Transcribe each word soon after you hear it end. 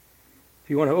If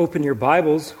you want to open your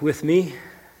Bibles with me,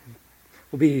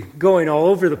 we'll be going all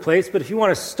over the place, but if you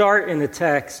want to start in the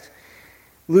text,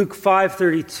 Luke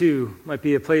 5:32 might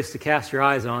be a place to cast your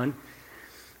eyes on.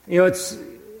 You know, it's,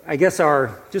 I guess, our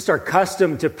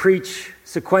custom to preach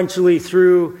sequentially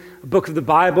through a book of the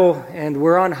Bible, and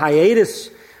we're on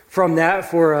hiatus from that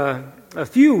for a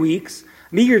few weeks.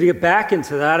 I'm eager to get back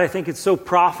into that. I think it's so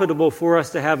profitable for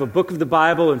us to have a book of the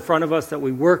Bible in front of us that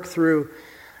we work through,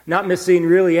 not missing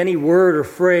really any word or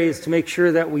phrase to make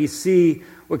sure that we see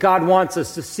what God wants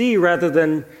us to see rather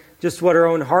than just what our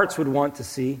own hearts would want to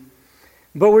see.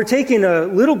 But we're taking a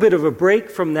little bit of a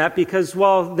break from that because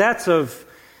while that's of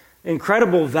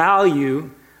incredible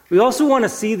value, we also want to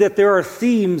see that there are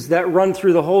themes that run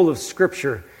through the whole of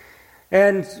Scripture.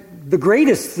 And the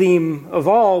greatest theme of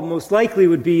all most likely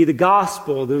would be the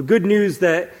gospel, the good news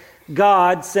that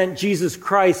God sent Jesus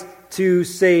Christ to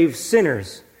save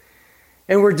sinners.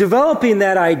 And we're developing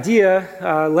that idea.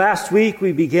 Last week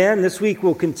we began. This week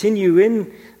we'll continue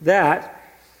in that.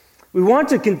 We want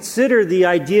to consider the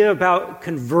idea about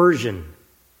conversion.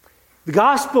 The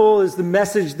gospel is the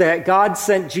message that God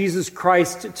sent Jesus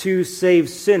Christ to save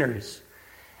sinners.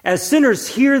 As sinners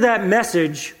hear that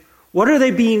message, what are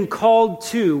they being called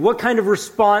to? What kind of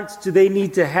response do they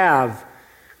need to have?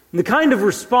 And the kind of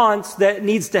response that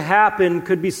needs to happen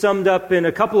could be summed up in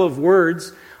a couple of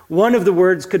words. One of the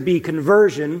words could be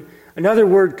conversion. Another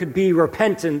word could be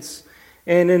repentance.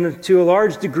 And to a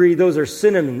large degree, those are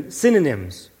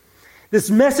synonyms. This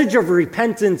message of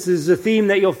repentance is a theme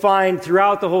that you'll find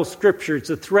throughout the whole Scripture. It's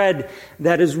a thread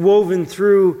that is woven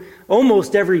through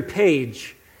almost every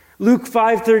page. Luke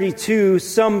 5:32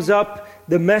 sums up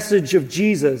the message of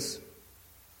Jesus.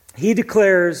 He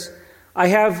declares, "I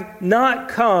have not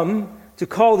come to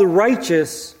call the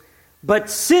righteous, but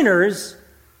sinners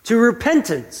to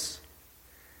repentance."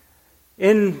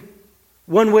 In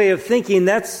one way of thinking,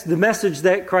 that's the message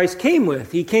that Christ came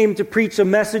with. He came to preach a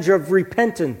message of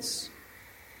repentance.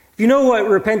 If you know what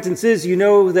repentance is, you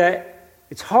know that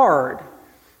it's hard.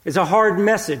 It's a hard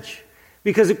message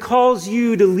because it calls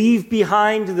you to leave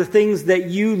behind the things that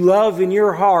you love in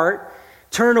your heart,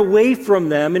 turn away from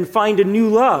them, and find a new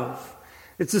love.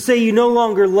 It's to say you no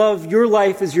longer love your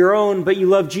life as your own, but you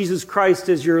love Jesus Christ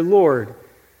as your Lord.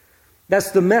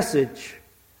 That's the message.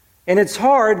 And it's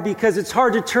hard because it's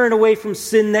hard to turn away from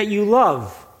sin that you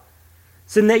love,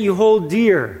 sin that you hold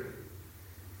dear.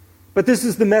 But this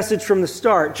is the message from the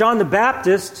start. John the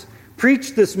Baptist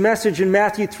preached this message in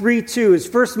Matthew 3:2. His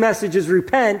first message is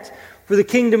repent, for the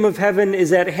kingdom of heaven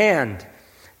is at hand.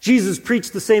 Jesus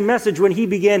preached the same message when he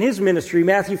began his ministry,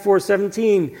 Matthew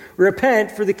 4:17.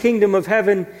 Repent, for the kingdom of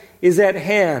heaven is at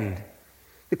hand.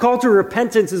 The call to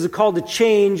repentance is a call to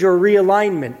change or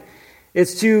realignment.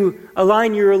 It's to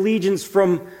align your allegiance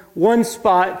from one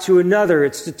spot to another.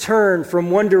 It's to turn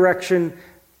from one direction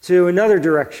to another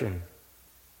direction.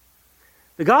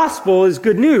 The gospel is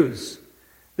good news.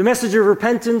 The message of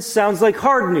repentance sounds like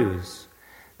hard news.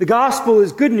 The gospel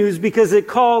is good news because it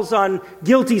calls on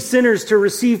guilty sinners to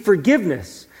receive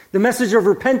forgiveness. The message of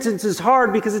repentance is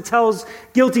hard because it tells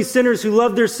guilty sinners who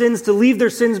love their sins to leave their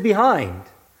sins behind.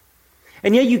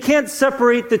 And yet you can't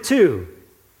separate the two.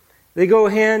 They go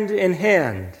hand in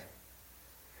hand.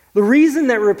 The reason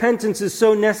that repentance is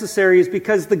so necessary is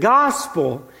because the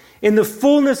gospel, in the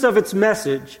fullness of its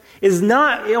message, is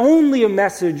not only a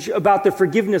message about the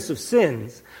forgiveness of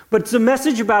sins, but it's a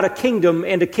message about a kingdom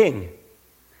and a king.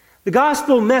 The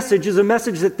gospel message is a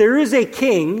message that there is a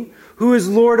king who is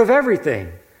Lord of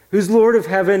everything, who's Lord of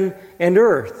heaven and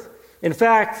earth. In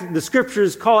fact, the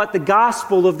Scriptures call it the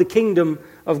gospel of the kingdom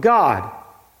of God.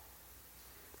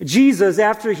 Jesus,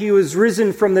 after he was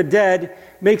risen from the dead,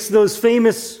 makes those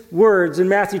famous words in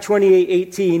Matthew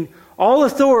 28:18, "All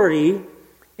authority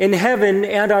in heaven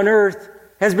and on earth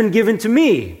has been given to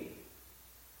me."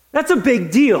 That's a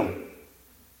big deal.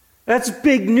 That's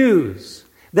big news.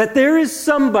 That there is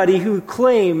somebody who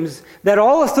claims that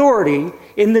all authority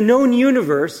in the known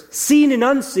universe, seen and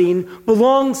unseen,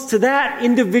 belongs to that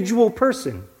individual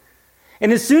person.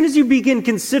 And as soon as you begin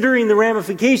considering the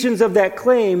ramifications of that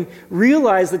claim,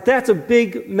 realize that that's a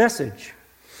big message.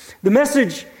 The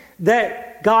message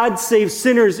that God saves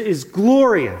sinners is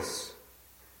glorious.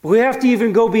 But we have to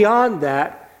even go beyond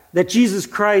that Jesus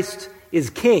Christ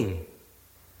is King.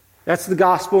 That's the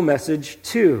gospel message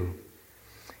too.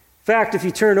 In fact, if you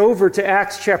turn over to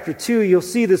Acts chapter 2, you'll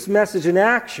see this message in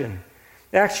action.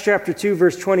 Acts chapter 2,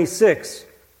 verse 26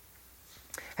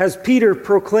 has Peter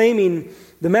proclaiming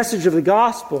the message of the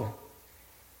gospel.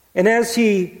 And as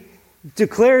he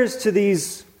declares to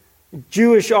these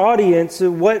Jewish audience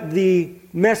what the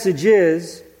message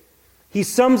is, he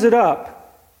sums it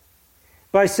up.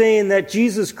 by saying that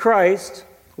Jesus Christ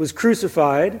was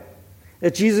crucified,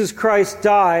 that Jesus Christ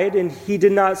died and he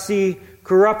did not see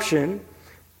corruption.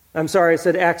 I'm sorry, I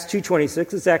said Acts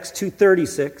 2:26. It's Acts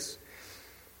 2:36.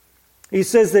 He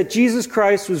says that Jesus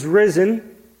Christ was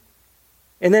risen.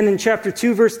 And then in chapter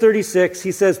 2, verse 36,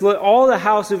 he says, "Let all the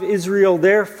house of Israel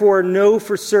therefore know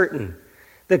for certain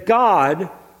that God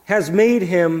has made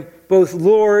him both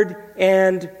Lord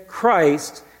and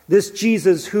Christ, this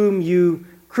Jesus whom you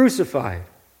crucified."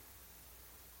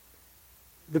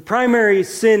 The primary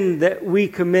sin that we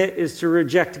commit is to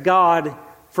reject God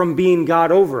from being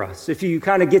God over us. If you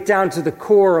kind of get down to the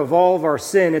core of all of our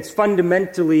sin, it's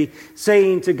fundamentally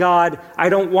saying to God, I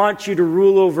don't want you to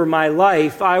rule over my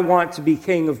life. I want to be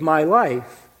king of my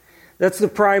life. That's the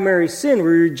primary sin.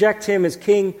 We reject him as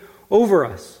king over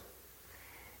us.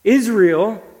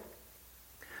 Israel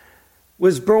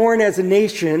was born as a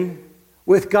nation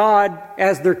with God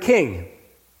as their king.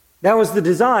 That was the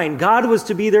design. God was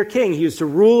to be their king. He was to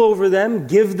rule over them,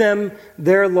 give them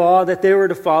their law that they were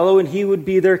to follow, and he would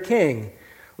be their king.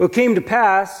 Well, it came to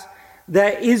pass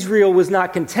that Israel was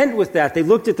not content with that. They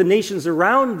looked at the nations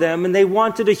around them, and they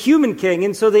wanted a human king,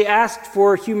 and so they asked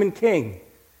for a human king.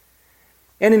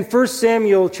 And in 1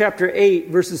 Samuel chapter 8,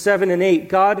 verses 7 and 8,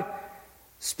 God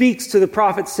speaks to the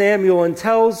prophet Samuel and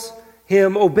tells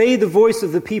him, "Obey the voice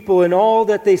of the people in all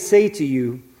that they say to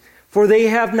you. For they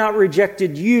have not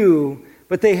rejected you,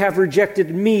 but they have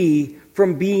rejected me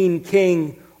from being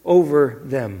king over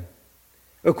them,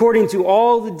 according to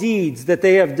all the deeds that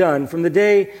they have done from the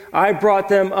day I brought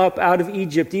them up out of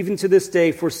Egypt, even to this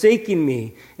day, forsaking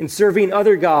me and serving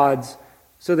other gods,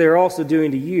 so they are also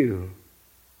doing to you."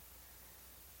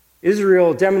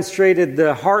 Israel demonstrated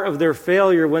the heart of their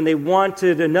failure when they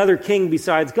wanted another king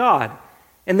besides God,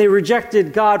 and they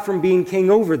rejected God from being king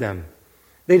over them.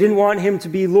 They didn't want him to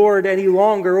be Lord any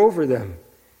longer over them.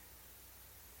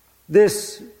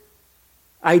 This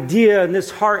idea and this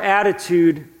heart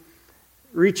attitude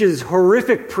reaches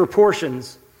horrific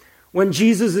proportions when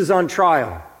Jesus is on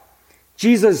trial.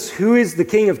 Jesus, who is the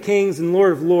King of Kings and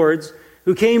Lord of Lords,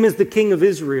 who came as the King of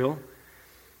Israel,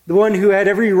 the one who had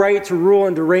every right to rule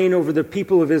and to reign over the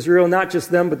people of Israel, not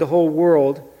just them, but the whole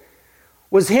world,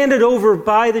 was handed over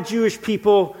by the Jewish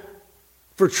people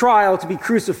for trial to be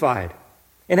crucified.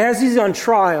 And as he's on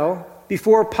trial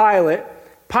before Pilate,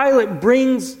 Pilate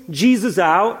brings Jesus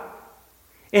out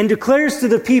and declares to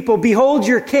the people, "Behold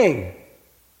your king."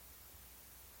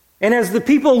 And as the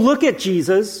people look at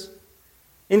Jesus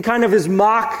in kind of his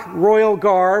mock royal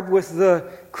garb with the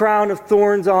crown of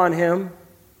thorns on him,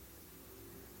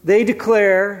 they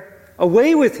declare,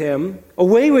 away with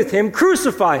him,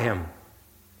 crucify him."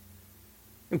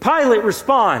 And Pilate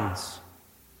responds,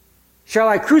 "Shall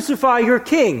I crucify your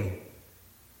king?"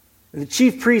 And the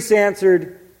chief priests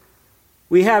answered,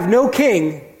 "We have no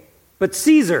king but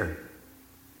Caesar."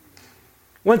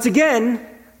 Once again,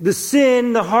 the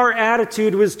sin, the heart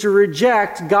attitude was to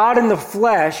reject God in the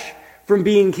flesh from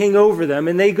being king over them.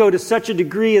 And they go to such a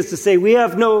degree as to say, "We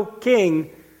have no king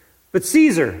but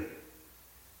Caesar."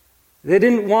 They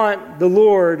didn't want the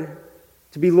Lord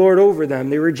to be Lord over them.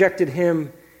 They rejected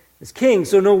him as king.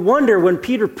 So no wonder when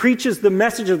Peter preaches the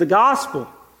message of the gospel,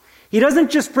 he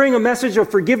doesn't just bring a message of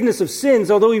forgiveness of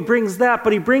sins, although he brings that,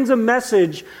 but he brings a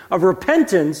message of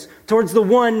repentance towards the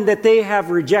one that they have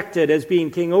rejected as being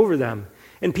king over them.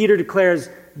 And Peter declares,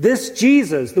 this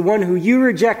Jesus, the one who you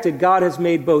rejected, God has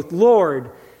made both Lord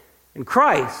and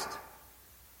Christ.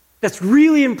 That's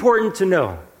really important to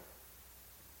know.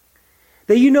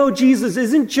 That you know Jesus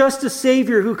isn't just a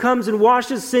Savior who comes and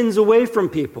washes sins away from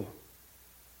people,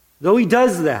 though he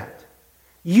does that.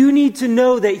 You need to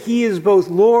know that he is both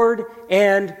Lord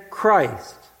and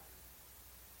Christ.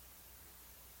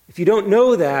 If you don't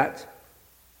know that,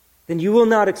 then you will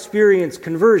not experience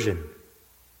conversion.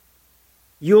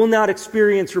 You will not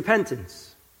experience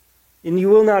repentance. And you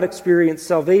will not experience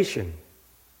salvation.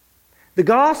 The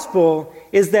gospel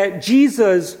is that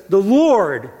Jesus, the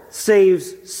Lord,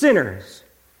 saves sinners.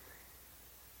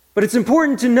 But it's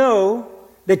important to know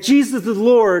that Jesus, the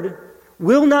Lord,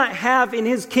 will not have in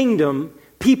his kingdom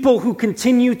people who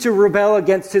continue to rebel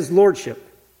against his lordship.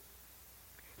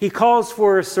 He calls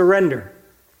for a surrender.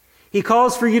 He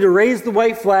calls for you to raise the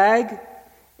white flag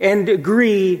and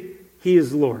agree he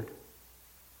is Lord.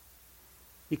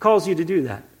 He calls you to do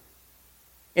that.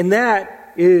 And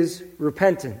that is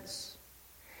repentance.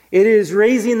 It is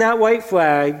raising that white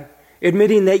flag,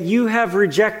 admitting that you have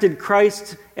rejected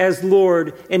Christ as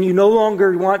Lord, and you no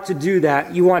longer want to do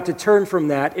that. You want to turn from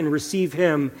that and receive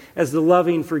him as the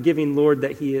loving, forgiving Lord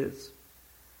that he is.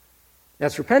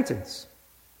 That's repentance.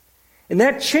 And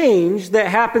that change that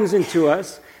happens into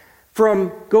us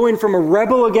from going from a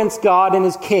rebel against God and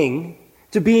his king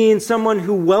to being someone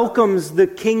who welcomes the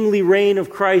kingly reign of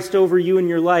Christ over you in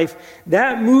your life,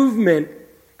 that movement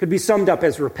could be summed up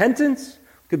as repentance,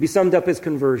 could be summed up as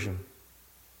conversion.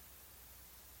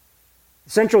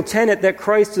 The central tenet that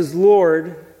Christ is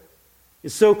Lord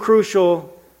is so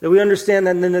crucial that we understand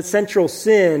that the central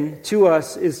sin to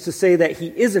us is to say that he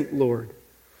isn't Lord.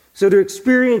 So to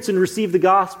experience and receive the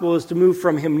gospel is to move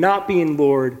from him not being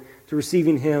Lord to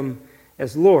receiving him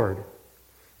as Lord.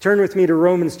 Turn with me to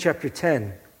Romans chapter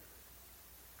 10.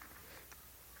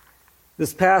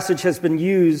 This passage has been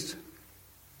used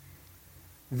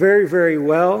very, very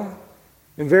well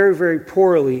and very, very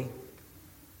poorly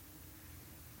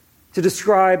to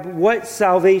describe what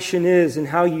salvation is and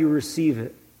how you receive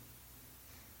it.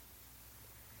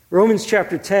 Romans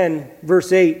chapter 10,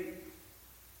 verse 8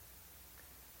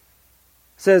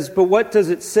 says, "But what does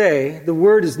it say? The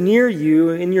word is near you,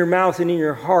 in your mouth and in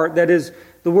your heart. That is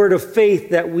the word of faith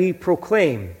that we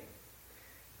proclaim."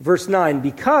 Verse 9,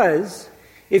 "Because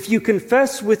if you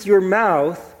confess with your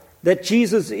mouth that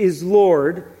Jesus is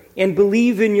Lord and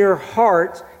believe in your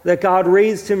heart that God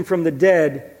raised him from the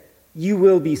dead, you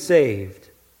will be saved.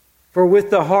 For with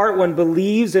the heart one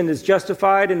believes and is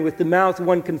justified, and with the mouth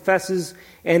one confesses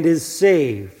and is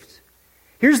saved."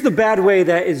 Here's the bad way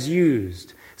that is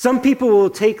used. Some people will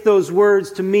take those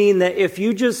words to mean that if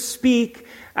you just speak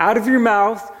out of your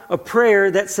mouth a prayer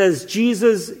that says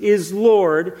Jesus is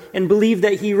Lord and believe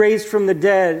that he was raised from the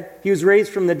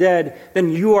dead, then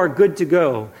you are good to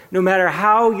go. No matter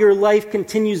how your life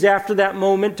continues after that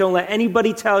moment, don't let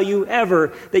anybody tell you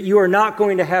ever that you are not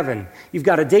going to heaven. You've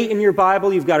got a date in your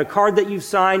Bible, you've got a card that you've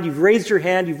signed, you've raised your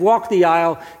hand, you've walked the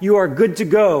aisle, you are good to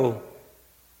go.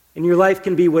 And your life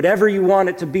can be whatever you want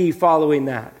it to be following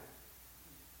that.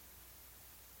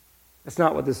 That's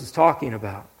not what this is talking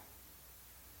about.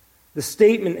 The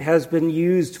statement has been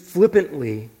used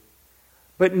flippantly,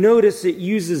 but notice it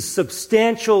uses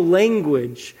substantial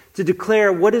language to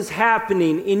declare what is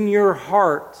happening in your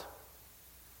heart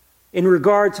in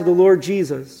regard to the Lord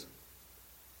Jesus.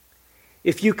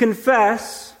 If you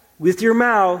confess with your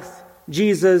mouth,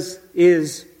 Jesus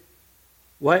is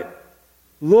what?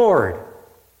 Lord.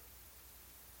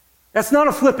 That's not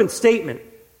a flippant statement.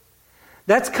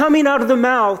 That's coming out of the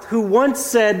mouth who once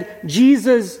said,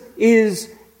 Jesus is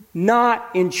not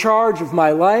in charge of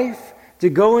my life, to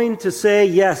going to say,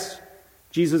 yes,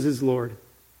 Jesus is Lord.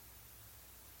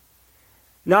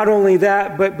 Not only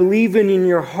that, but believing in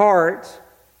your heart.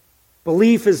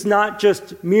 Belief is not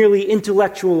just merely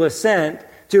intellectual assent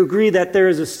to agree that there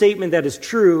is a statement that is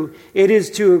true. It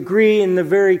is to agree in the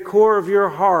very core of your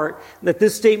heart that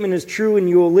this statement is true and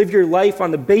you will live your life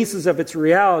on the basis of its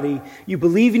reality. You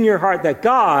believe in your heart that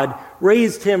God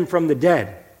raised him from the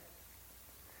dead.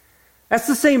 That's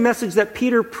the same message that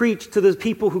Peter preached to the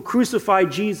people who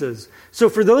crucified Jesus. So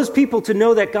for those people to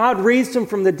know that God raised him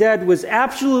from the dead was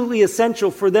absolutely essential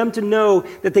for them to know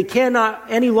that they cannot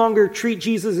any longer treat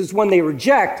Jesus as one they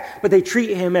reject, but they treat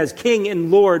him as King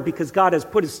and Lord because God has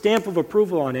put a stamp of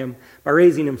approval on him by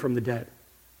raising him from the dead.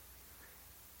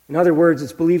 In other words,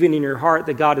 it's believing in your heart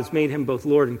that God has made him both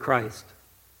Lord and Christ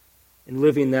and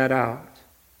living that out.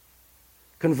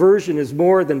 Conversion is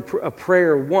more than a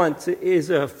prayer once. It is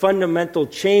a fundamental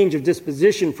change of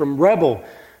disposition from rebel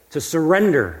to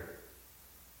surrender.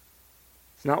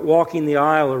 It's not walking the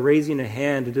aisle or raising a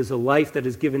hand. It is a life that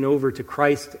is given over to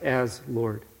Christ as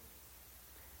Lord.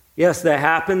 Yes, that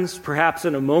happens perhaps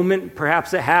in a moment.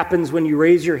 Perhaps it happens when you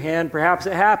raise your hand. Perhaps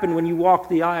it happened when you walked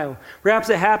the aisle.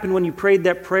 Perhaps it happened when you prayed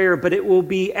that prayer, but it will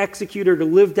be executed or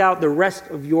lived out the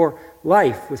rest of your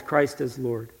life with Christ as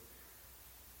Lord.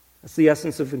 That's the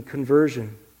essence of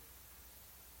conversion.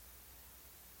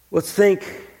 Let's think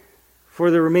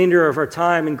for the remainder of our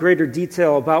time in greater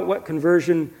detail about what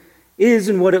conversion is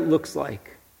and what it looks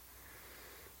like.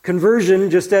 Conversion,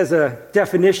 just as a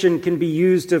definition, can be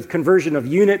used of conversion of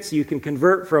units. You can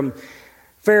convert from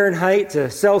Fahrenheit to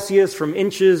Celsius, from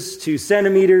inches to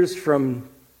centimeters, from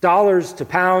dollars to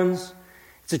pounds.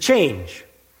 It's a change.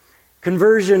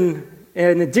 Conversion,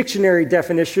 in a dictionary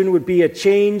definition, would be a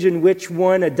change in which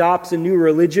one adopts a new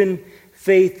religion,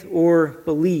 faith, or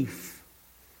belief.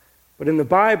 But in the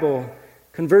Bible,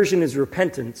 conversion is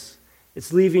repentance.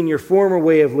 It's leaving your former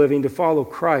way of living to follow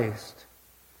Christ.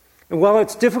 And while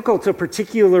it's difficult to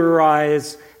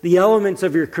particularize the elements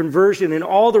of your conversion and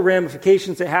all the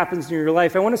ramifications that happens in your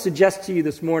life, I want to suggest to you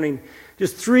this morning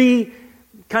just three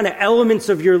kind of elements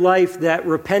of your life that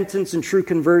repentance and true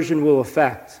conversion will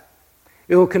affect.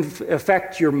 It will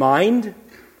affect your mind,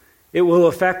 it will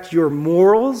affect your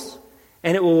morals,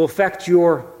 and it will affect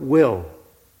your will.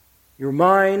 Your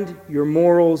mind, your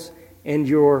morals, and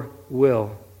your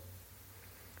will.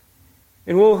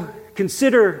 And we'll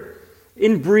consider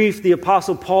in brief the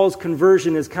Apostle Paul's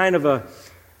conversion as kind of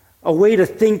a way to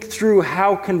think through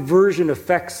how conversion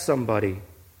affects somebody.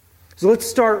 So let's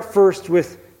start first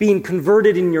with being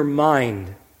converted in your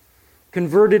mind.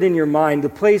 Converted in your mind, the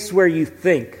place where you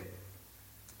think.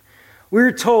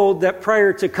 We're told that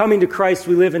prior to coming to Christ,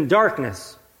 we live in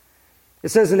darkness. It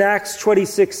says in Acts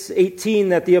 26:18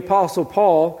 that the Apostle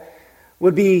Paul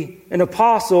would be an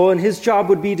apostle, and his job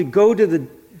would be to go to the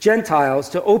Gentiles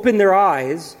to open their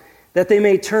eyes that they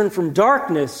may turn from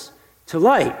darkness to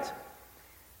light.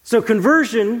 So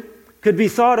conversion could be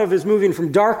thought of as moving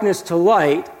from darkness to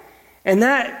light, and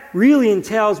that really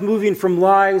entails moving from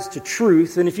lies to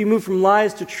truth. And if you move from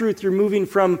lies to truth, you're moving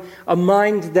from a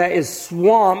mind that is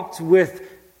swamped with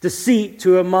deceit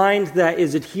to a mind that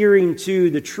is adhering to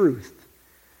the truth.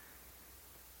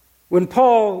 When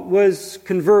Paul was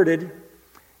converted,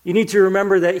 you need to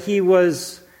remember that he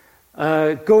was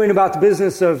going about the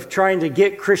business of trying to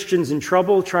get Christians in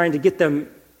trouble, trying to get them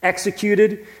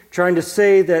executed, trying to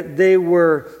say that they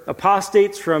were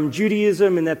apostates from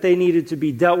Judaism and that they needed to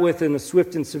be dealt with in a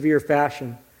swift and severe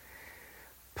fashion.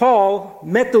 Paul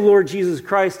met the Lord Jesus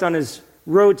Christ on his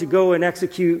road to go and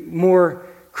execute more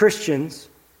Christians,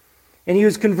 and he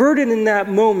was converted in that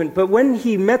moment, but when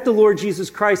he met the Lord Jesus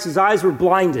Christ, his eyes were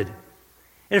blinded,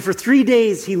 and for 3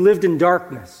 days he lived in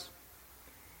darkness.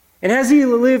 And as he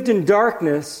lived in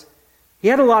darkness, he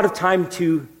had a lot of time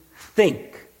to think.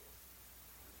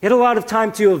 He had a lot of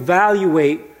time to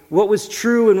evaluate what was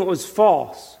true and what was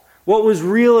false, what was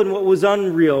real and what was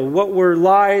unreal, what were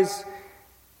lies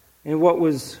and what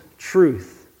was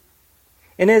truth.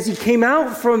 And as he came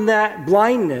out from that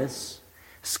blindness,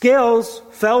 scales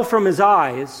fell from his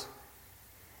eyes,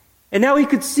 and now he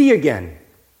could see again.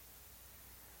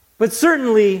 But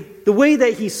certainly, the way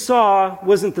that he saw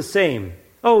wasn't the same.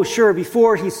 Oh, sure,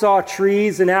 before he saw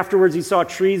trees, and afterwards he saw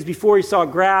trees. Before he saw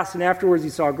grass, and afterwards he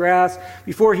saw grass.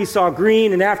 Before he saw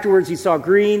green, and afterwards he saw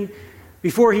green.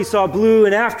 Before he saw blue,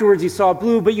 and afterwards he saw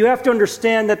blue. But you have to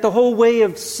understand that the whole way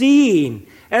of seeing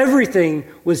everything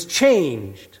was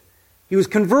changed. He was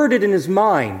converted in his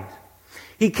mind.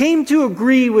 He came to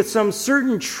agree with some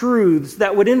certain truths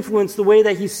that would influence the way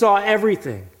that he saw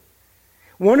everything.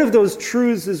 One of those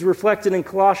truths is reflected in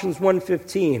Colossians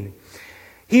 1:15.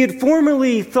 He had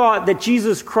formerly thought that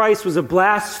Jesus Christ was a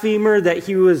blasphemer, that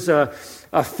he was a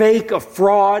fake, a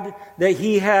fraud, that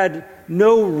he had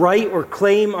no right or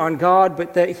claim on God,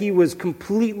 but that he was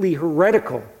completely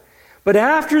heretical. But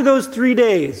after those 3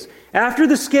 days, after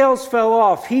the scales fell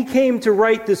off, he came to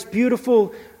write this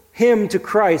beautiful hymn to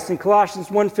Christ in Colossians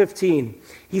 1:15.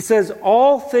 He says,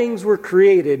 "All things were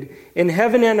created in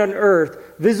heaven and on earth,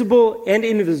 visible and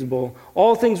invisible.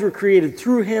 All things were created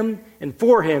through him and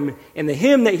for him." And the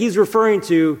him that he's referring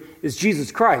to is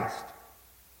Jesus Christ.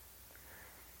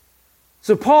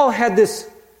 So Paul had this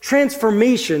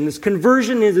transformation, this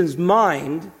conversion in his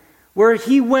mind, where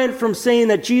he went from saying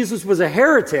that Jesus was a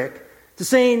heretic to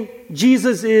saying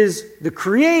Jesus is the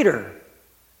creator.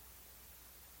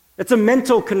 That's a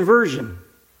mental conversion.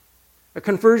 A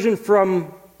conversion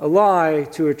from a lie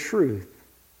to a truth.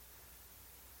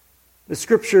 The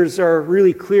scriptures are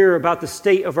really clear about the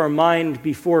state of our mind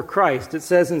before Christ. It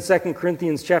says in 2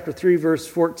 Corinthians chapter 3, verse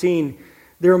 14,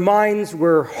 "Their minds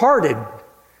were hardened.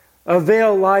 A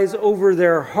veil lies over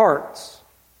their hearts."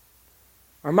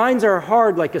 Our minds are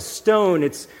hard like a stone.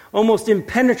 It's almost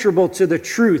impenetrable to the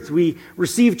truth. We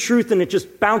receive truth and it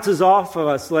just bounces off of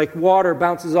us like water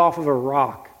bounces off of a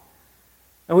rock.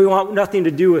 And we want nothing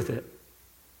to do with it.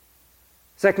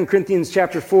 2 Corinthians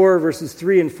chapter 4, verses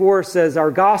 3 and 4 says, "Our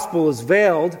gospel is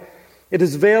veiled. It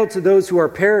is veiled to those who are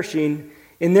perishing.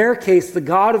 In their case, the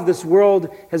God of this world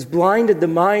has blinded the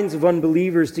minds of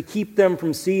unbelievers to keep them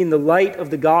from seeing the light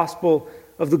of the gospel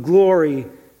of the glory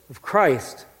of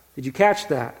Christ." Did you catch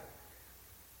that?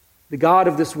 The God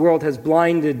of this world has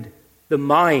blinded the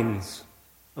minds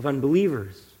of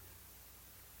unbelievers.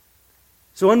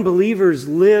 So unbelievers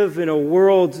live in a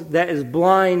world that is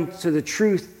blind to the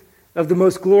truth of the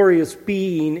most glorious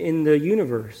being in the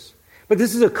universe. But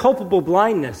this is a culpable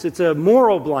blindness. It's a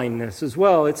moral blindness as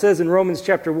well. It says in Romans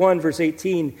chapter 1, verse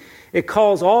 18, it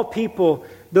calls all people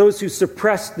those who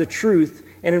suppress the truth.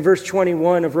 And in verse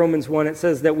 21 of Romans 1, it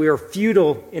says that we are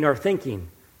futile in our thinking.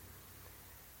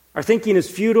 Our thinking is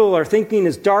futile, our thinking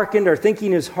is darkened, our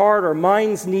thinking is hard, our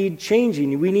minds need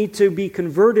changing. We need to be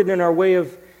converted in our way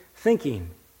of thinking.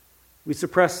 We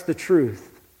suppress the truth.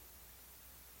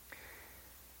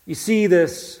 You see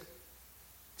this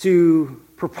to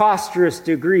preposterous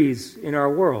degrees in our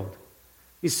world.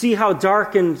 You see how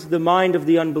darkened the mind of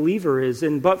the unbeliever is,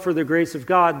 and but for the grace of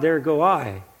God, there go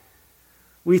I.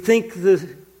 We think the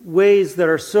ways that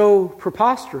are so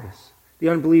preposterous, the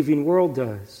unbelieving world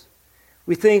does.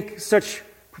 We think such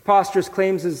preposterous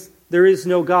claims as there is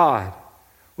no God.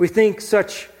 We think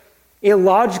such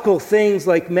illogical things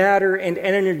like matter and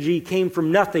energy came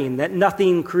from nothing, that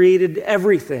nothing created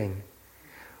everything.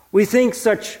 We think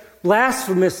such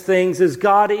blasphemous things as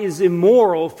God is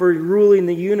immoral for ruling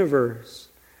the universe.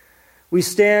 We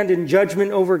stand in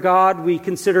judgment over God. We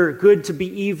consider good to be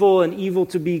evil and evil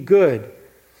to be good.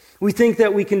 We think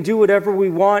that we can do whatever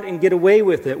we want and get away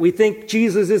with it. We think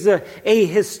Jesus is a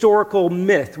historical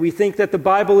myth. We think that the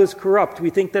Bible is corrupt.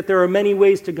 We think that there are many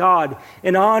ways to God.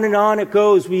 And on it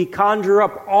goes. We conjure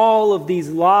up all of these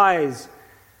lies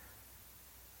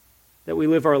that we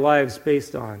live our lives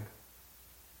based on.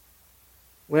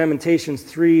 Lamentations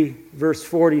 3, verse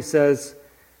 40 says,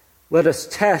 "Let us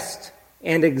test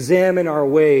and examine our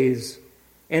ways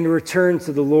and return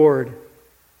to the Lord."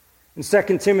 And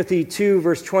 2 Timothy 2,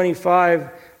 verse 25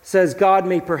 says, "God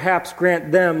may perhaps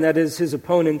grant them," that is his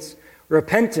opponents,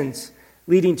 "repentance,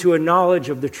 leading to a knowledge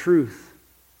of the truth."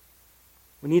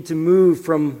 We need to move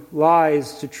from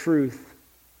lies to truth.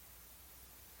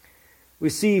 We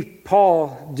see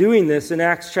Paul doing this in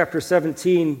Acts chapter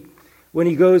 17 when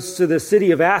he goes to the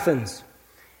city of Athens.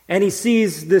 And he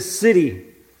sees this city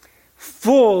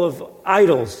full of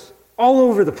idols all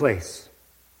over the place.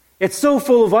 It's so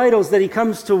full of idols that he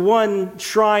comes to one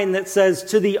shrine that says,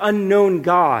 "To the unknown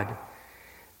God."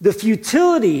 The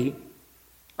futility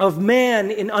of man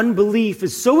in unbelief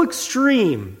is so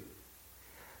extreme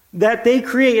that they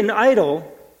create an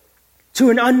idol to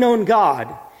an unknown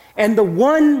God. And the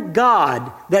one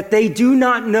God that they do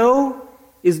not know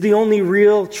is the only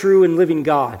real, true, and living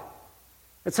God.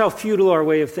 That's how futile our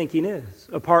way of thinking is,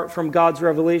 apart from God's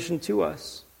revelation to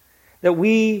us. That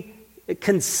we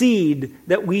concede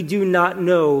that we do not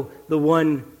know the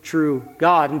one true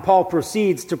God. And Paul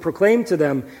proceeds to proclaim to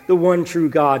them the one true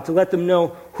God, to let them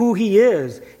know who he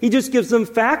is. He just gives them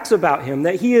facts about him,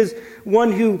 that he is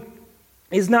one who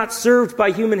is not served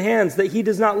by human hands, that he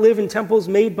does not live in temples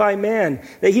made by man,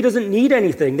 that he doesn't need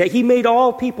anything, that he made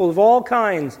all people of all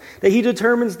kinds, that he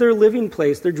determines their living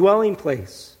place, their dwelling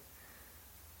place.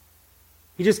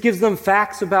 He just gives them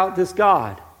facts about this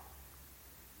God.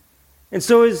 And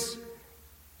so as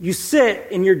you sit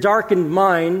in your darkened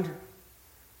mind,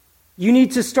 you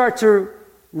need to start to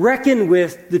reckon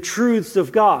with the truths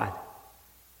of God,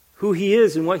 who he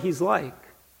is and what he's like,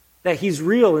 that he's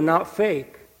real and not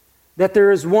fake, that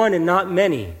there is one and not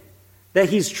many, that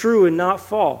he's true and not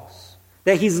false,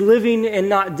 that he's living and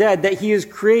not dead, that he is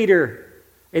creator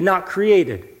and not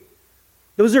created.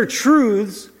 Those are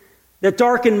truths that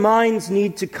darkened minds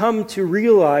need to come to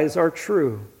realize are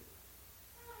true.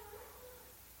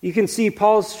 You can see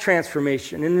Paul's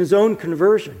transformation in his own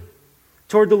conversion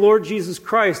toward the Lord Jesus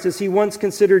Christ, as he once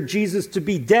considered Jesus to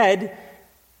be dead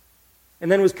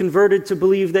and then was converted to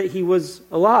believe that he was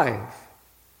alive.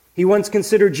 He once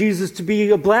considered Jesus to be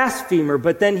a blasphemer,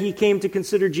 but then he came to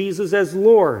consider Jesus as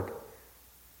Lord.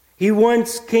 He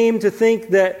once came to think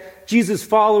that Jesus'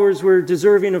 followers were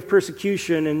deserving of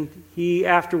persecution, and he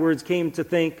afterwards came to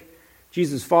think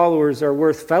Jesus' followers are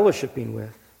worth fellowshipping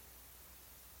with.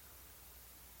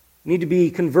 We need to be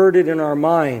converted in our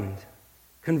mind.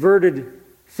 Converted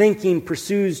thinking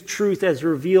pursues truth as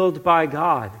revealed by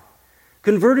God.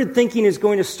 Converted thinking is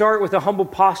going to start with a humble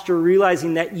posture,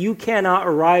 realizing that you cannot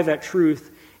arrive at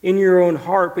truth in your own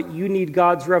heart, but you need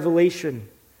God's revelation.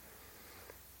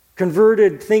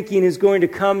 Converted thinking is going to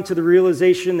come to the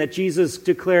realization that Jesus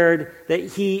declared that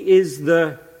he is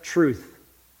the truth,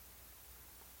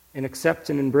 and accept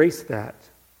and embrace that.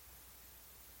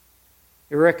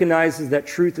 It recognizes that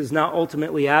truth is not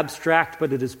ultimately abstract,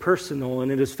 but it is personal,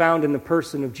 and it is found in the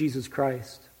person of Jesus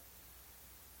Christ.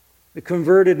 The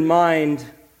converted mind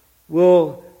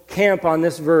will camp on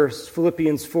this verse,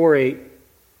 Philippians 4:8.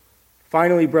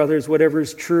 Finally, brothers, whatever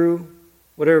is true,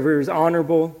 whatever is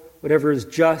honorable, whatever is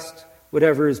just,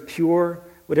 whatever is pure,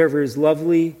 whatever is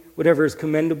lovely, whatever is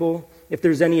commendable, if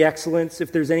there's any excellence,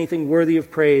 if there's anything worthy of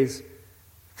praise,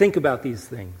 think about these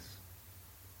things.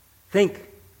 Think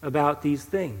about these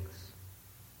things.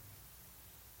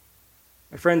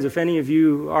 My friends, if any of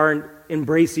you aren't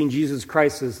embracing Jesus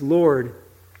Christ as Lord,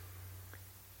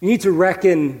 you need to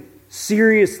reckon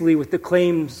seriously with the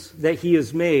claims that he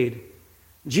has made.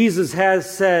 Jesus has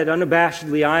said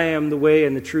unabashedly, "I am the way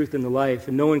and the truth and the life,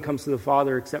 and no one comes to the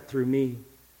Father except through me."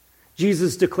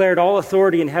 Jesus declared, "All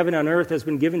authority in heaven and earth has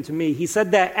been given to me." He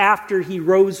said that after he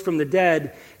rose from the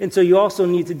dead, and so you also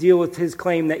need to deal with his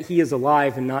claim that he is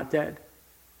alive and not dead.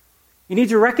 You need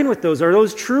to reckon with those. Are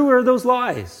those true or are those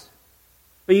lies?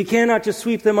 But you cannot just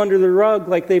sweep them under the rug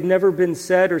like they've never been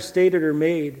said or stated or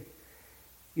made.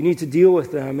 You need to deal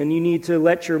with them, and you need to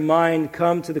let your mind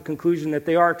come to the conclusion that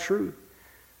they are true.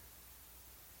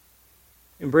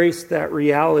 Embrace that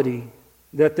reality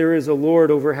that there is a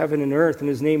Lord over heaven and earth, and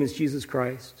his name is Jesus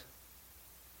Christ.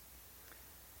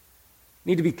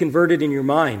 You need to be converted in your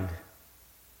mind.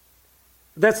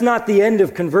 That's not the end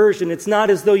of conversion. It's not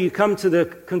as though you come to the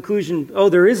conclusion, oh,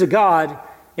 there is a God,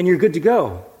 and you're good to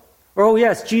go. Or, oh,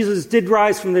 yes, Jesus did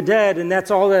rise from the dead, and that's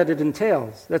all that it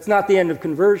entails. That's not the end of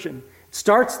conversion. It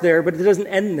starts there, but it doesn't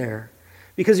end there.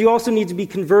 Because you also need to be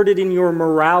converted in your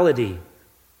morality.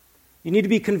 You need to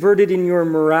be converted in your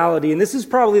morality. And this is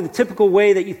probably the typical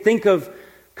way that you think of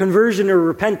conversion or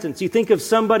repentance. You think of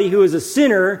somebody who is a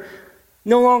sinner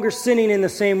no longer sinning in the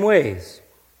same ways.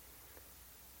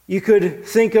 You could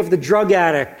think of the drug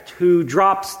addict who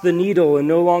drops the needle and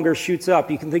no longer shoots up.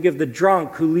 You can think of the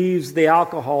drunk who leaves the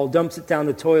alcohol, dumps it down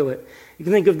the toilet. You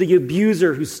can think of the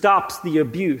abuser who stops the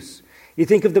abuse. You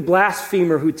think of the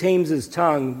blasphemer who tames his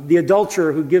tongue, the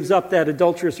adulterer who gives up that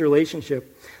adulterous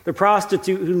relationship, the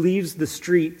prostitute who leaves the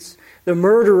streets, the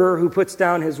murderer who puts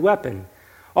down his weapon.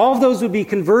 All of those would be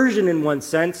conversion in one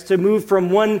sense, to move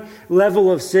from one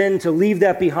level of sin to leave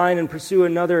that behind and pursue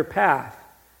another path.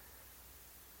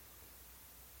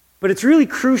 But it's really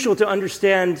crucial to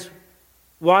understand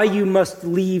why you must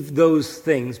leave those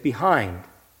things behind.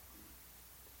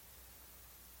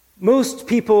 Most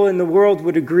people in the world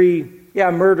would agree, yeah,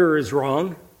 murder is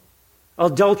wrong.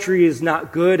 Adultery is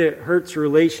not good. It hurts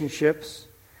relationships.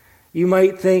 You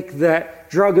might think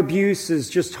that drug abuse is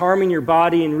just harming your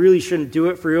body and really shouldn't do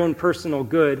it for your own personal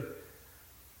good.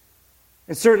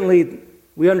 And certainly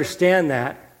we understand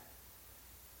that.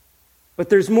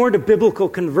 But there's more to biblical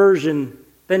conversion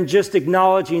than just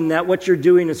acknowledging that what you're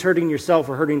doing is hurting yourself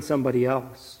or hurting somebody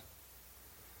else.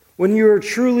 When you are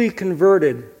truly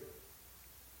converted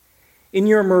in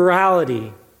your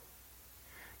morality,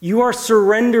 you are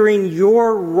surrendering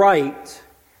your right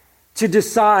to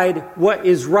decide what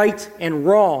is right and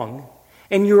wrong,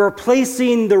 and you are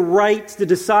placing the right to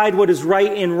decide what is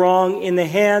right and wrong in the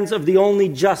hands of the only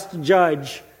just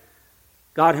judge,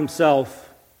 God himself.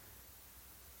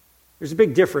 There's a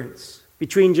big difference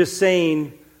between just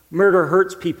saying, murder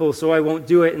hurts people, so I won't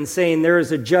do it, and saying there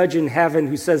is a judge in heaven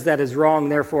who says that is wrong,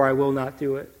 therefore I will not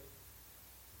do it.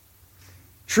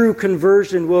 True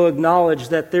conversion will acknowledge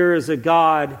that there is a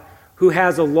God who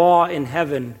has a law in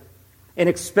heaven and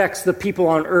expects the people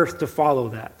on earth to follow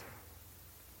that.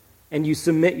 And you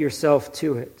submit yourself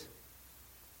to it.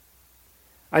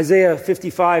 Isaiah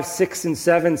 55, 6 and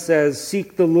 7 says,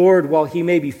 "Seek the Lord while he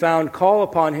may be found. Call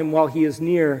upon him while he is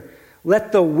near.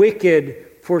 Let the wicked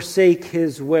forsake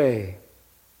his way."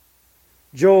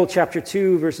 Joel chapter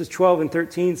 2, verses 12 and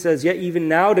 13 says, "Yet even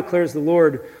now declares the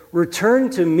Lord, return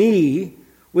to me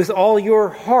with all your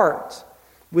heart,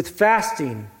 with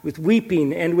fasting, with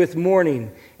weeping, and with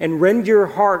mourning, and rend your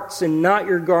hearts and not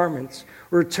your garments.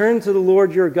 Return to the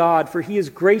Lord your God, for he is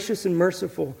gracious and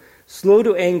merciful, slow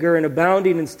to anger and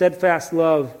abounding in steadfast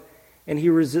love, and he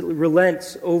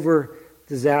relents over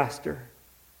disaster."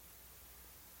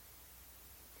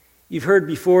 You've heard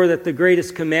before that the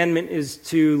greatest commandment is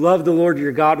to love the Lord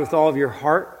your God with all of your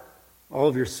heart, all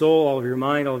of your soul, all of your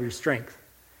mind, all of your strength.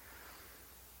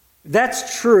 If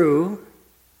that's true,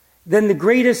 then the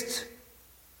greatest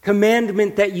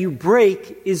commandment that you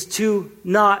break is to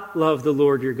not love the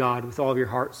Lord your God with all of your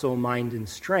heart, soul, mind, and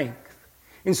strength.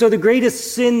 And so the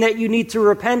greatest sin that you need to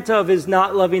repent of is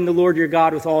not loving the Lord your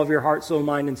God with all of your heart, soul,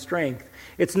 mind, and strength.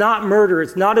 It's not murder,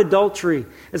 it's not adultery,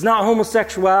 it's not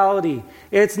homosexuality,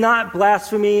 it's not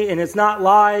blasphemy, and it's not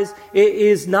lies. It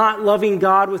is not loving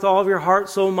God with all of your heart,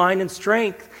 soul, mind, and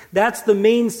strength. That's the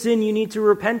main sin you need to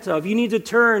repent of. You need to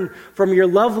turn from your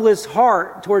loveless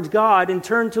heart towards God and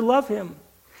turn to love him.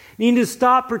 You need to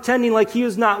stop pretending like he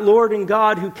is not Lord and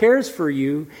God who cares for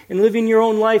you and living your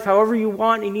own life however you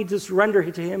want. You need to surrender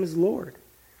to him as Lord.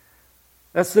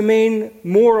 That's the main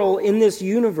moral in this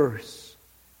universe.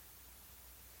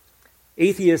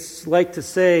 Atheists like to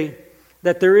say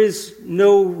that there is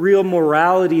no real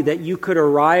morality that you could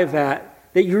arrive at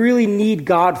that you really need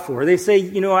God for. They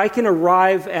say, I can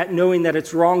arrive at knowing that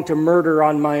it's wrong to murder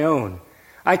on my own.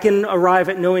 I can arrive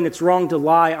at knowing it's wrong to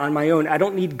lie on my own. I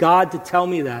don't need God to tell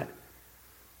me that.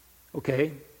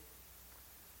 Okay.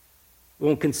 I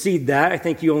won't concede that. I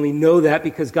think you only know that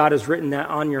because God has written that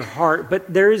on your heart.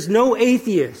 But there is no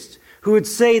atheist who would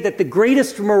say that the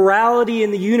greatest morality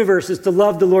in the universe is to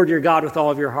love the Lord your God with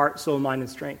all of your heart, soul, mind, and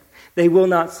strength. They will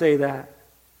not say that.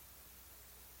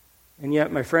 And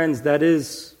yet, my friends, that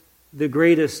is the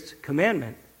greatest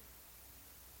commandment.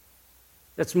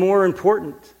 that's more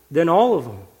important than all of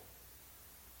them.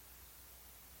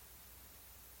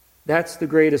 That's the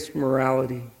greatest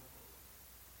morality.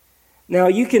 Now,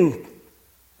 you can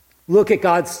look at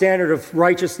God's standard of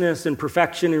righteousness and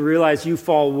perfection and realize you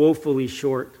fall woefully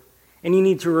short. And you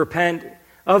need to repent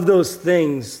of those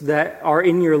things that are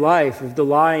in your life, of the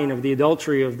lying, of the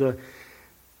adultery, of the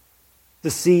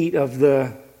deceit, of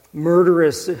the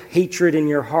murderous hatred in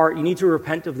your heart. You need to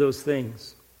repent of those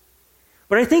things.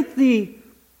 But I think the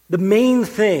main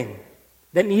thing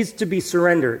that needs to be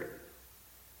surrendered,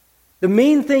 the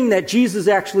main thing that Jesus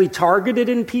actually targeted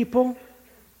in people,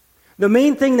 the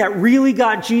main thing that really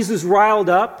got Jesus riled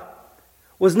up,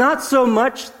 was not so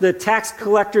much the tax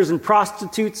collectors and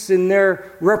prostitutes in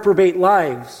their reprobate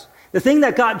lives. The thing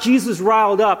that got Jesus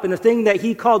riled up and the thing that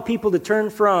he called people to turn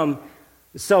from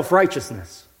is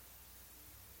self-righteousness.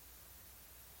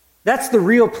 That's the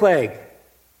real plague,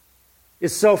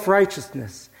 is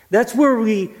self-righteousness. That's where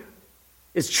we,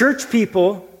 as church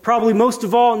people, probably most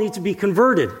of all need to be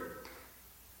converted,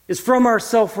 is from our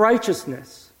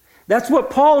self-righteousness. That's what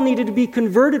Paul needed to be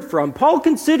converted from. Paul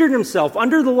considered himself,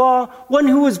 under the law, one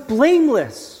who was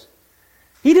blameless.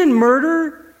 He didn't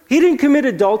murder. He didn't commit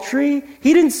adultery.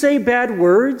 He didn't say bad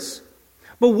words.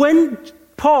 But when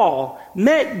Paul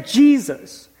met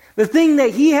Jesus, the thing that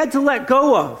he had to let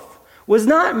go of was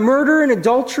not murder and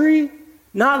adultery,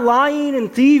 not lying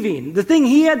and thieving. The thing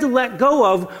he had to let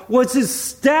go of was his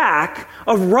stack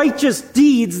of righteous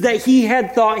deeds that he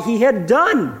had thought he had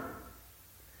done.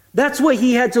 That's what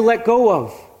he had to let go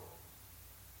of.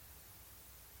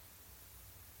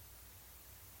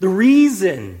 The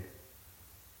reason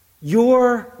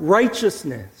your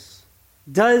righteousness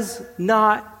does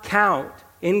not count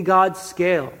in God's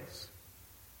scales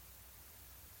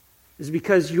is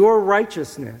because your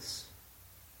righteousness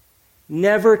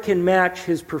never can match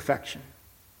his perfection.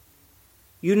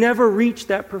 You never reach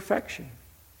that perfection.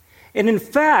 And in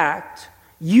fact,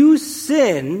 you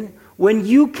sin when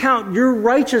you count your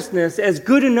righteousness as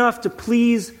good enough to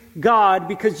please God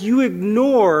because you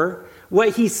ignore what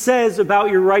he says about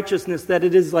your righteousness, that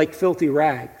it is like filthy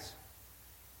rags.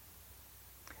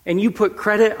 And you put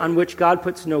credit on which God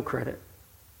puts no credit.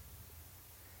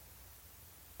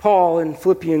 Paul in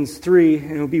Philippians 3,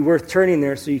 and it'll be worth turning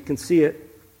there so you can see it.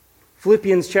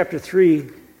 Philippians chapter 3,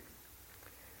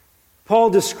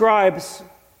 Paul describes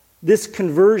this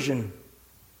conversion.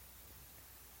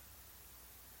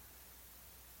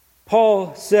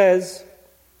 Paul says,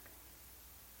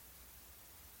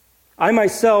 I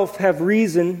myself have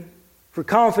reason for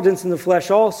confidence in the flesh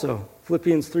also.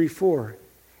 Philippians 3:4.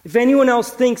 If anyone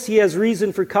else thinks he has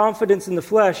reason for confidence in the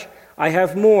flesh, I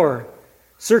have more.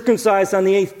 Circumcised on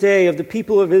the 8th day, of the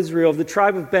people of Israel, of the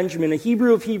tribe of Benjamin, a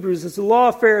Hebrew of Hebrews, as the law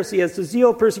of Pharisee, as the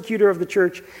zeal persecutor of the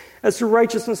church, as to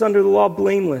righteousness under the law,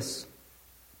 blameless.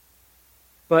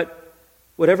 But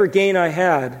whatever gain I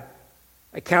had,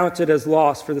 I count it as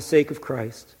loss for the sake of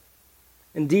Christ.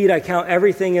 Indeed, I count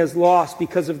everything as loss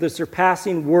because of the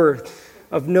surpassing worth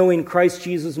of knowing Christ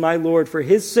Jesus my Lord. For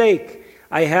his sake,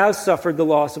 I have suffered the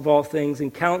loss of all things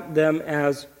and count them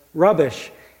as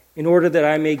rubbish in order that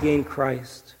I may gain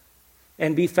Christ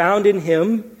and be found in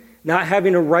him, not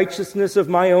having a righteousness of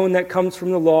my own that comes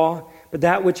from the law, but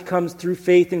that which comes through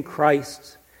faith in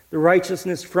Christ, the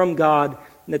righteousness from God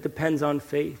that depends on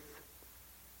faith.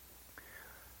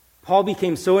 Paul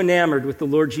became so enamored with the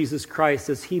Lord Jesus Christ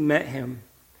as he met him.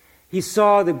 He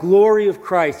saw the glory of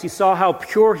Christ. He saw how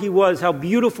pure he was, how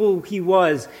beautiful he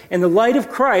was. And the light of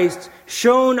Christ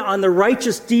shone on the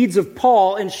righteous deeds of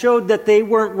Paul and showed that they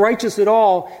weren't righteous at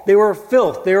all. They were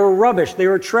filth. They were rubbish. They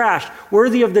were trash,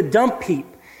 worthy of the dump heap.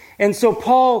 And so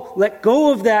Paul let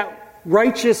go of that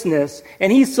righteousness,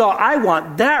 and he saw, I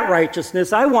want that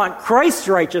righteousness. I want Christ's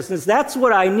righteousness. That's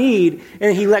what I need.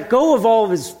 And he let go of all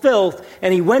of his filth,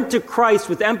 and he went to Christ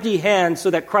with empty hands so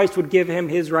that Christ would give him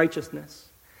his righteousness.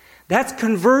 That's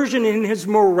conversion in his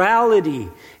morality,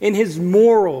 in his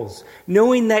morals,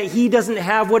 knowing that he doesn't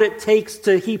have what it takes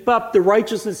to heap up the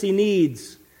righteousness he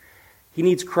needs. He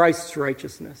needs Christ's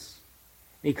righteousness.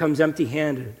 And he comes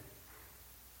empty-handed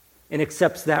and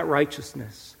accepts that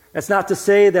righteousness. That's not to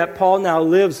say that Paul now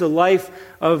lives a life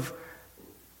of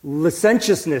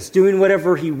licentiousness, doing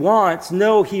whatever he wants.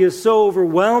 No, he is so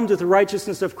overwhelmed with the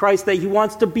righteousness of Christ that he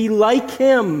wants to be like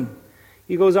him.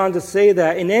 He goes on to say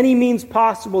that in any means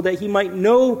possible that he might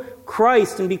know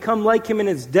Christ and become like him in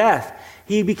his death.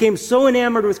 He became so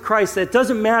enamored with Christ that it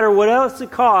doesn't matter what else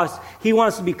it costs, he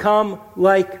wants to become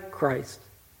like Christ.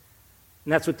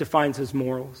 And that's what defines his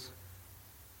morals.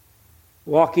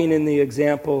 Walking in the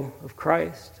example of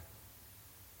Christ.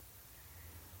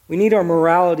 We need our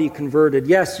morality converted.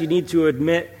 Yes, you need to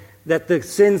admit that the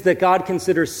sins that God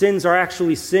considers sins are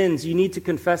actually sins. You need to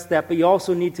confess that, but you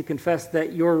also need to confess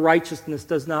that your righteousness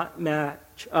does not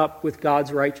match up with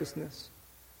God's righteousness.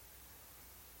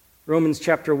 Romans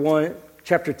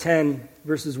chapter 10,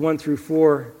 verses 1 through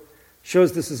 4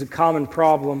 shows this as a common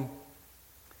problem.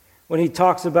 When he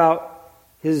talks about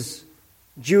his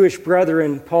Jewish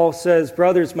brethren, Paul says,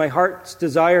 "Brothers, my heart's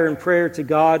desire and prayer to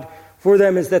God for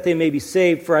them is that they may be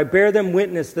saved. For I bear them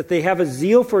witness that they have a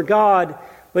zeal for God,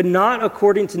 but not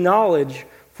according to knowledge.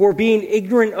 For being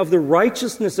ignorant of the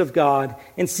righteousness of God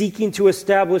and seeking to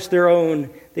establish their own,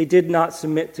 they did not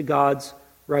submit to God's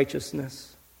righteousness."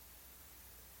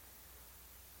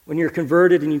 When you're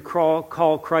converted and you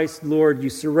call Christ Lord, you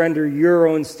surrender your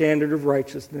own standard of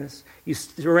righteousness. You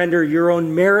surrender your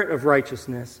own merit of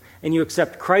righteousness, and you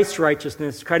accept Christ's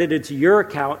righteousness credited to your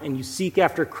account, and you seek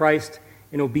after Christ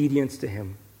in obedience to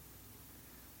him.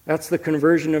 That's the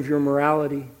conversion of your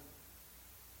morality.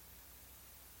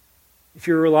 If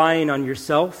you're relying on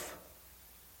yourself,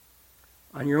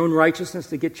 on your own righteousness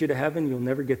to get you to heaven, you'll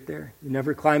never get there. You'll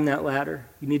never climb that ladder.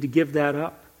 You need to give that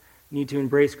up. You need to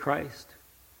embrace Christ.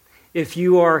 If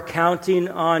you are counting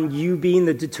on you being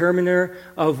the determiner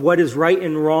of what is right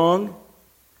and wrong,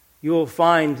 you will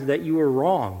find that you are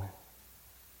wrong.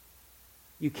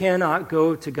 You cannot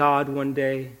go to God one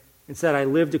day and say, "I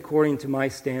lived according to my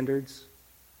standards."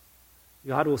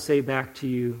 God will say back to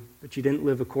you, "But you didn't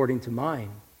live according to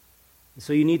mine." And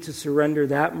so you need to surrender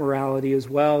that morality as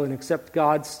well and accept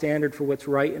God's standard for what's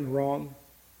right and wrong.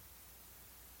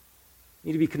 You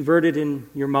need to be converted in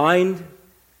your mind.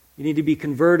 You need to be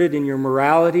converted in your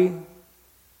morality.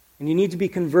 And you need to be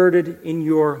converted in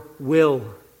your will.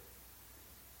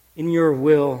 In your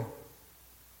will.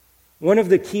 One of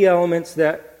the key elements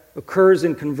that occurs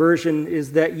in conversion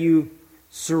is that you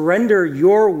surrender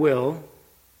your will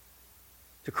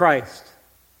to Christ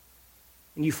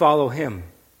and you follow him.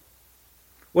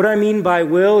 What I mean by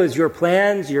will is your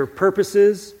plans, your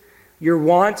purposes, your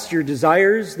wants, your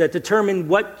desires that determine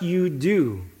what you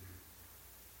do.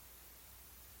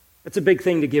 That's a big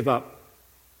thing to give up.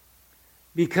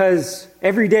 Because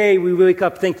every day we wake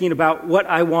up thinking about what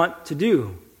I want to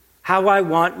do, how I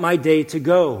want my day to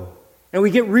go. And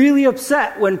we get really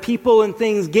upset when people and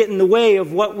things get in the way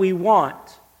of what we want.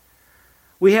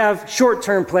 We have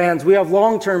short-term plans. We have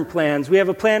long-term plans. We have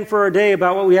a plan for our day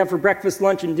about what we have for breakfast,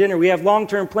 lunch, and dinner. We have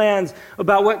long-term plans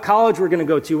about what college we're going to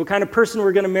go to, what kind of person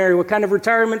we're going to marry, what kind of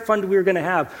retirement fund we're going to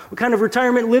have, what kind of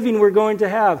retirement living we're going to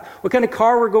have, what kind of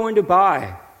car we're going to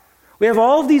buy. We have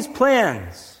all of these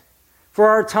plans for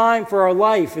our time, for our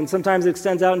life, and sometimes it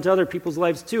extends out into other people's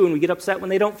lives too, and we get upset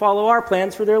when they don't follow our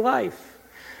plans for their life.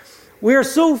 We are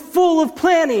so full of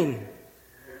planning.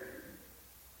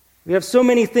 We have so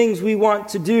many things we want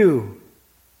to do.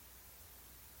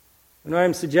 And what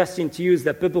I'm suggesting to you is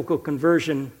that biblical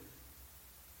conversion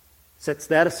sets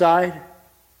that aside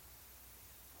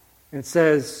and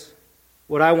says,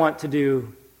 what I want to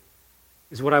do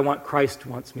is what I want Christ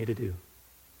wants me to do.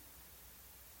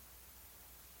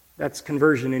 That's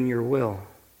conversion in your will.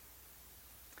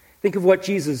 Think of what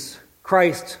Jesus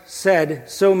Christ said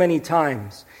so many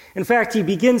times. In fact, he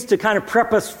begins to kind of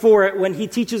prep us for it when he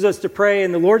teaches us to pray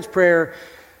in the Lord's Prayer,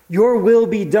 "Your will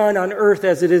be done on earth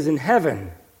as it is in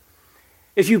heaven."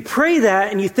 If you pray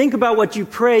that and you think about what you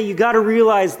pray, you got to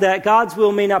realize that God's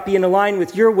will may not be in line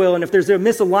with your will, and if there's a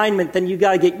misalignment, then you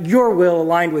got to get your will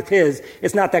aligned with his.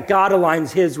 It's not that God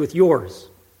aligns his with yours.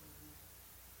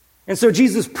 And so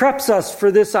Jesus preps us for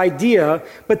this idea,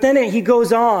 but then he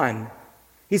goes on.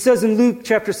 He says in Luke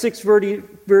chapter 6,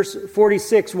 verse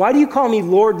 46, "Why do you call me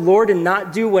Lord, Lord, and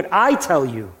not do what I tell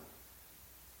you?"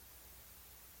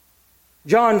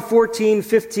 John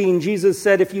 14:15, Jesus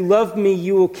said, "If you love me,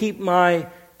 you will keep my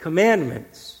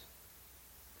commandments."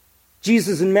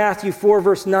 Jesus in Matthew 4,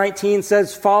 verse 19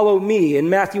 says, "Follow me." In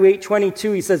Matthew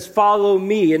 8:22, he says, "Follow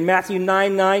me." In Matthew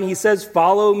 9:9, he says,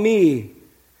 "Follow me."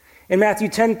 In Matthew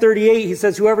 10:38, he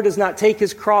says, "Whoever does not take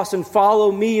his cross and follow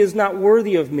me is not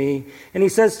worthy of me." And he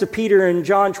says to Peter in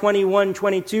John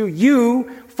 21:22,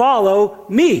 "You follow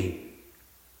me."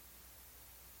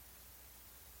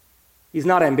 He's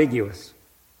not ambiguous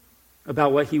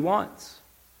about what he wants.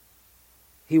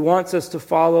 He wants us to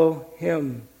follow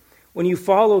him. When you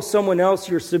follow someone else,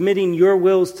 you're submitting your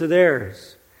wills to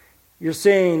theirs. You're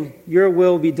saying, "Your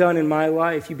will be done in my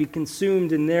life." You be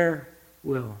consumed in their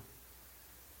will.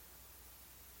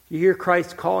 You hear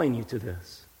Christ calling you to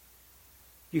this.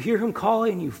 You hear him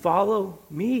calling you, "Follow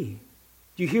me."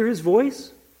 Do you hear his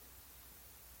voice?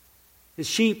 His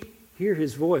sheep hear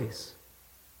his voice.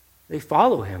 They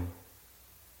follow him.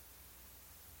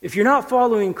 If you're not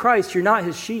following Christ, you're not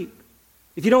his sheep.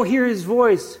 If you don't hear his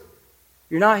voice,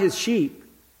 You're not his sheep.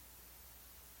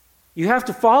 You have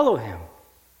to follow him.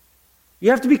 You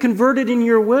have to be converted in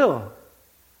your will.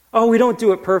 Oh, we don't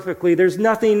do it perfectly. There's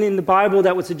nothing in the Bible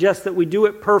that would suggest that we do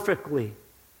it perfectly.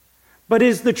 But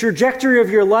is the trajectory of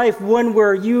your life one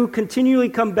where you continually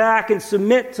come back and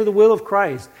submit to the will of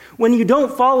Christ? When you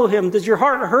don't follow him, does your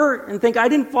heart hurt and think, I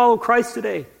didn't follow Christ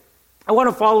today. I want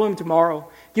to follow him tomorrow.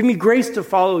 Give me grace to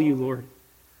follow you, Lord.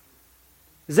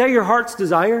 Is that your heart's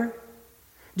desire?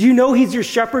 Do you know he's your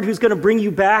shepherd who's going to bring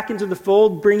you back into the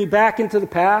fold, bring you back into the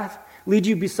path, lead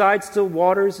you beside still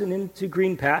waters and into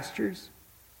green pastures?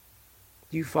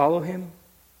 Do you follow him?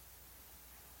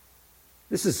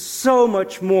 This is so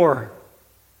much more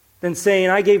than saying,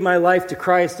 I gave my life to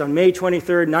Christ on May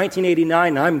 23rd, 1989,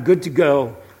 and I'm good to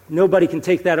go. Nobody can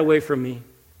take that away from me.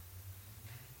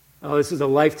 Oh, this is a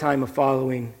lifetime of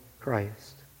following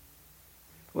Christ.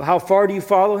 Well, how far do you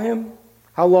follow him?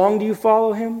 How long do you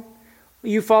follow him?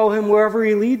 You follow him wherever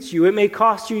he leads you. It may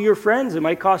cost you your friends. It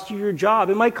might cost you your job.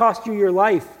 It might cost you your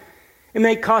life. It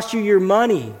may cost you your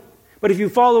money. But if you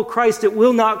follow Christ, it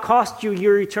will not cost you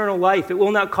your eternal life. It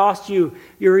will not cost you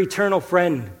your eternal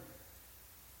friend.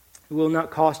 It will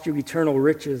not cost you eternal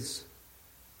riches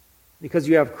because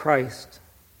you have Christ.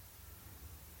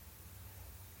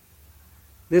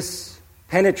 This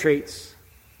penetrates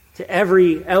to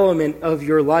every element of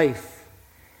your life.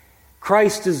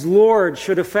 Christ as Lord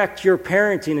should affect your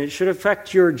parenting. It should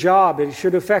affect your job. It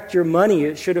should affect your money.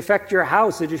 It should affect your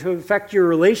house. It should affect your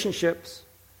relationships.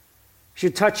 It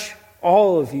should touch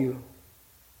all of you.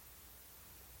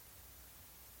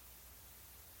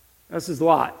 This is a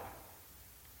lot.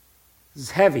 This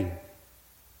is heavy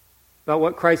about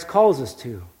what Christ calls us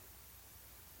to.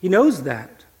 He knows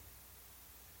that.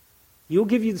 He'll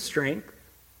give you the strength.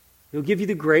 He'll give you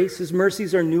the grace. His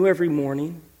mercies are new every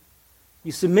morning.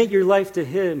 You submit your life to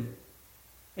him,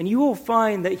 and you will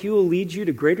find that he will lead you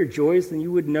to greater joys than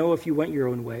you would know if you went your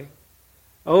own way.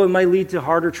 Oh, it might lead to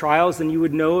harder trials than you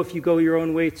would know if you go your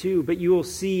own way too, but you will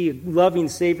see a loving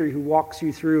Savior who walks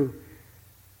you through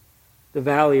the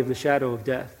valley of the shadow of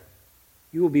death.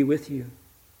 He will be with you.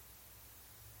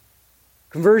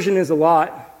 Conversion is a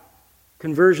lot.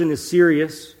 Conversion is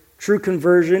serious. True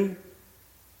conversion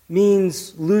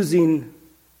means losing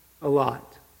a lot.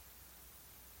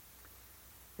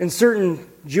 In certain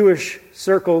Jewish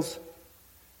circles,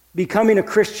 becoming a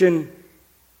Christian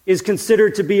is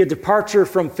considered to be a departure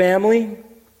from family,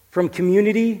 from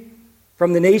community,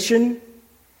 from the nation,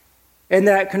 and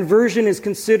that conversion is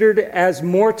considered as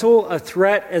mortal a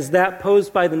threat as that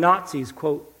posed by the Nazis,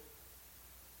 quote.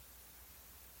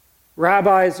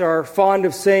 Rabbis are fond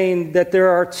of saying that there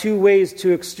are two ways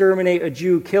to exterminate a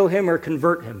Jew, kill him or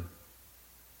convert him.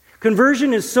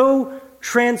 Conversion is so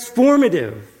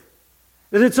transformative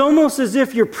that it's almost as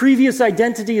if your previous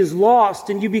identity is lost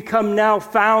and you become now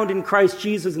found in Christ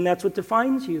Jesus, and that's what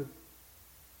defines you.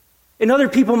 And other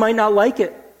people might not like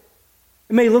it.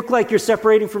 It may look like you're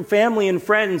separating from family and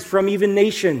friends, from even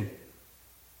nation.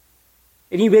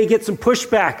 And you may get some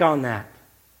pushback on that.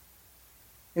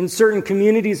 In certain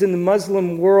communities in the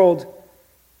Muslim world,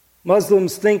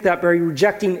 Muslims think that by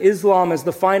rejecting Islam as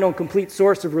the final and complete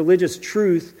source of religious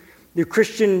truth, the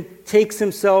Christian takes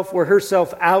himself or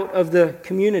herself out of the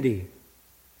community.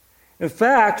 In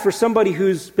fact, for somebody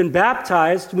who's been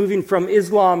baptized, moving from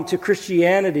Islam to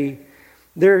Christianity,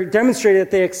 they're demonstrating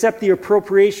that they accept the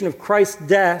appropriation of Christ's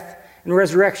death and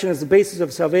resurrection as the basis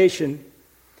of salvation.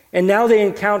 And now they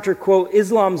encounter, quote,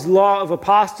 Islam's law of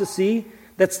apostasy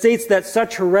that states that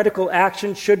such heretical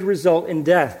action should result in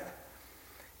death.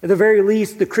 At the very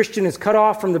least, the Christian is cut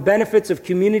off from the benefits of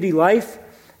community life,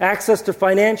 access to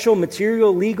financial,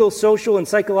 material, legal, social, and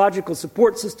psychological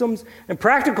support systems. In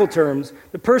practical terms,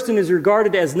 the person is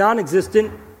regarded as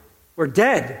non-existent or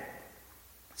dead.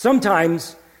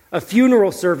 Sometimes a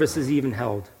funeral service is even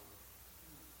held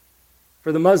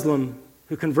for the Muslim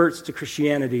who converts to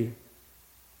Christianity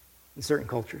in certain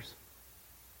cultures.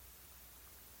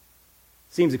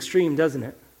 Seems extreme, doesn't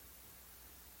it?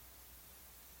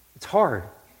 It's hard.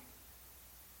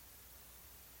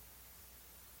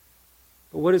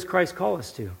 But what does Christ call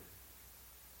us to?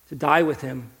 To die with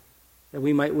him, that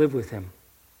we might live with him.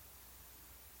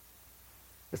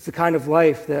 That's the kind of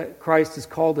life that Christ has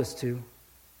called us to.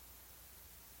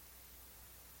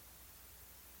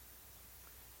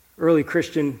 Early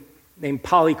Christian named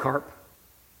Polycarp.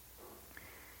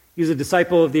 He was a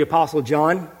disciple of the Apostle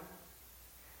John.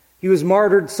 He was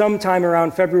martyred sometime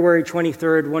around February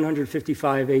 23rd,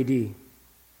 155 AD.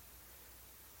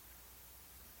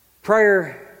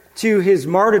 Prior to his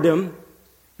martyrdom,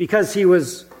 because he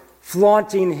was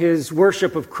flaunting his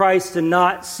worship of Christ and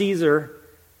not Caesar,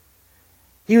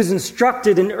 He was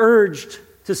instructed and urged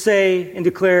to say and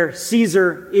declare,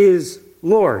 Caesar is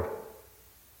Lord.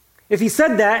 If he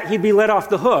said that, he'd be let off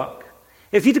the hook.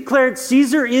 If he declared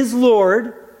Caesar is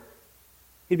Lord,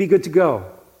 he'd be good to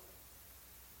go.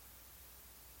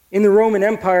 In the Roman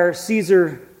Empire,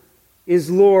 Caesar is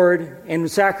Lord,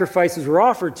 and sacrifices were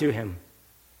offered to him.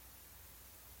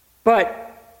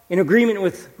 But in agreement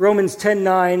with Romans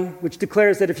 10:9, which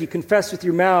declares that if you confess with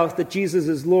your mouth that Jesus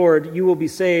is Lord, you will be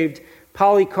saved,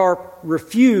 Polycarp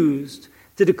refused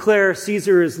to declare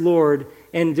Caesar is Lord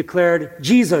and declared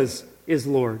Jesus is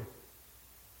Lord.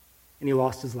 And he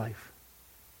lost his life.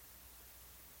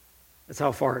 That's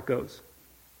how far it goes.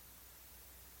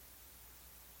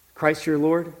 Christ your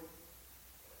Lord?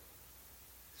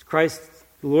 Is Christ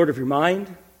the Lord of your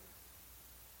mind?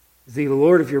 Is he the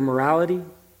Lord of your morality?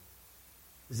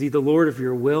 Is he the Lord of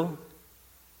your will?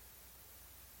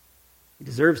 He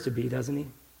deserves to be, doesn't he?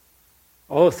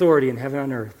 All authority in heaven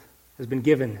and earth has been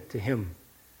given to him.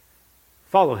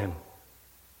 Follow him.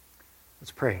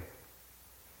 Let's pray.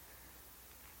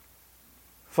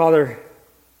 Father,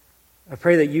 I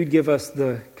pray that you'd give us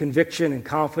the conviction and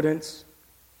confidence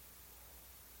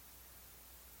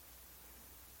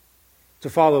to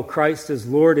follow Christ as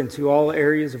Lord into all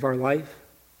areas of our life.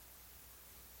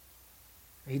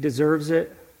 He deserves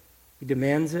it. He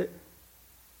demands it.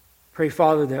 Pray,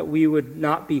 Father, that we would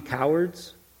not be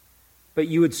cowards, but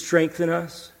you would strengthen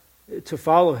us to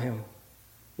follow him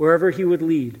wherever he would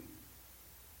lead.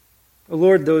 Oh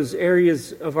Lord, those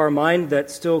areas of our mind that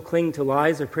still cling to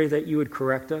lies, I pray that you would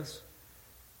correct us.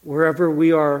 Wherever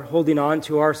we are holding on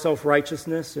to our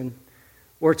self-righteousness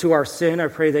or to our sin, I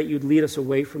pray that you'd lead us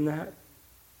away from that.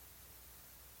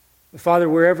 Father,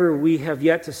 wherever we have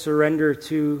yet to surrender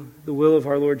to the will of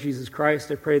our Lord Jesus Christ,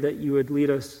 I pray that you would lead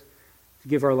us to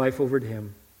give our life over to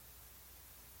him.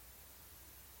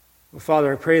 Well,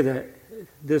 Father, I pray that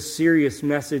this serious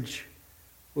message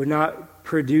would not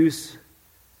produce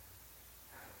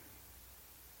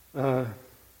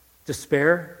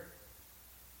despair.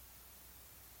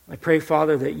 I pray,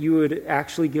 Father, that you would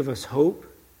actually give us hope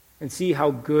and see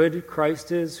how good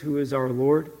Christ is, who is our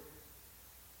Lord.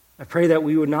 I pray that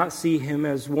we would not see him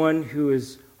as one who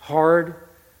is hard,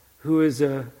 who is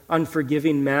an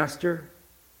unforgiving master,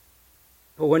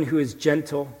 but one who is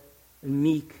gentle and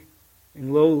meek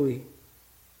and lowly.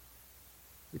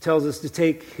 He tells us to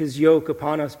take his yoke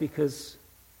upon us because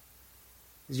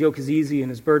his yoke is easy and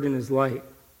his burden is light.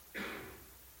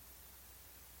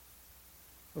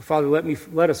 Oh, Father,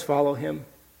 let us follow him,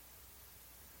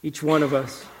 each one of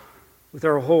us, with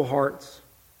our whole hearts.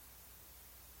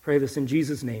 Pray this in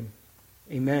Jesus' name.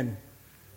 Amen.